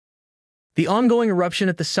The ongoing eruption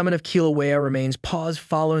at the summit of Kilauea remains paused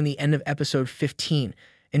following the end of episode 15,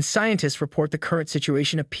 and scientists report the current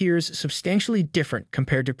situation appears substantially different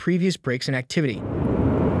compared to previous breaks in activity.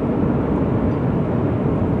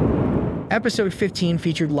 Episode 15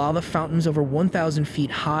 featured lava fountains over 1,000 feet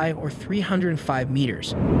high or 305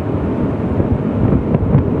 meters.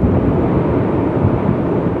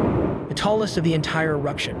 The tallest of the entire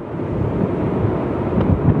eruption.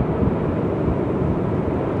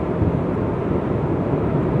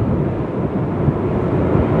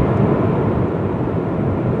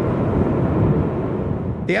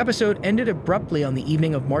 The episode ended abruptly on the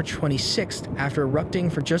evening of March 26th after erupting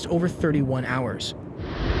for just over 31 hours.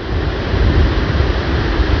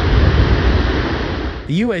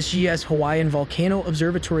 The USGS Hawaiian Volcano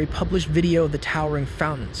Observatory published video of the towering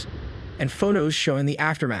fountains and photos showing the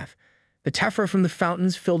aftermath. The tephra from the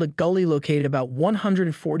fountains filled a gully located about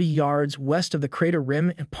 140 yards west of the crater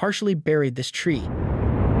rim and partially buried this tree.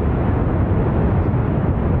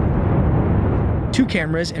 2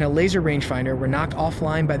 cameras and a laser rangefinder were knocked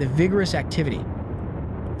offline by the vigorous activity.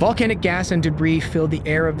 Volcanic gas and debris filled the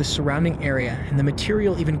air of the surrounding area, and the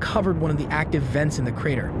material even covered one of the active vents in the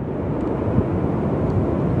crater.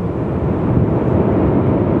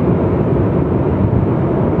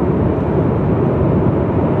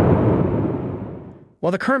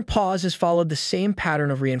 While the current pause has followed the same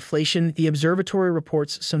pattern of reinflation, the observatory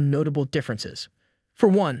reports some notable differences. For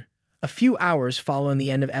one, a few hours following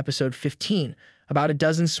the end of episode 15, about a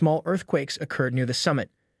dozen small earthquakes occurred near the summit.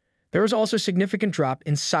 There was also a significant drop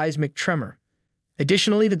in seismic tremor.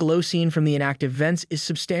 Additionally, the glow seen from the inactive vents is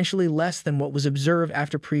substantially less than what was observed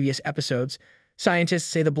after previous episodes. Scientists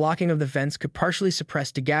say the blocking of the vents could partially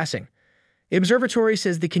suppress degassing. The observatory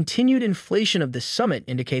says the continued inflation of the summit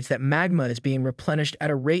indicates that magma is being replenished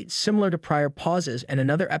at a rate similar to prior pauses, and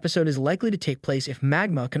another episode is likely to take place if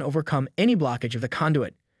magma can overcome any blockage of the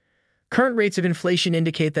conduit. Current rates of inflation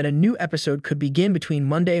indicate that a new episode could begin between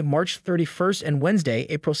Monday, March 31st and Wednesday,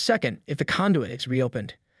 April 2nd, if the conduit is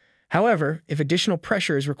reopened. However, if additional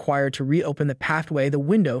pressure is required to reopen the pathway, the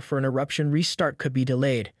window for an eruption restart could be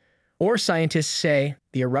delayed. Or scientists say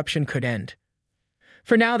the eruption could end.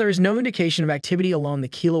 For now, there is no indication of activity along the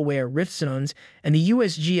Kilauea rift zones, and the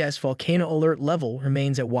USGS volcano alert level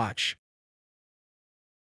remains at watch.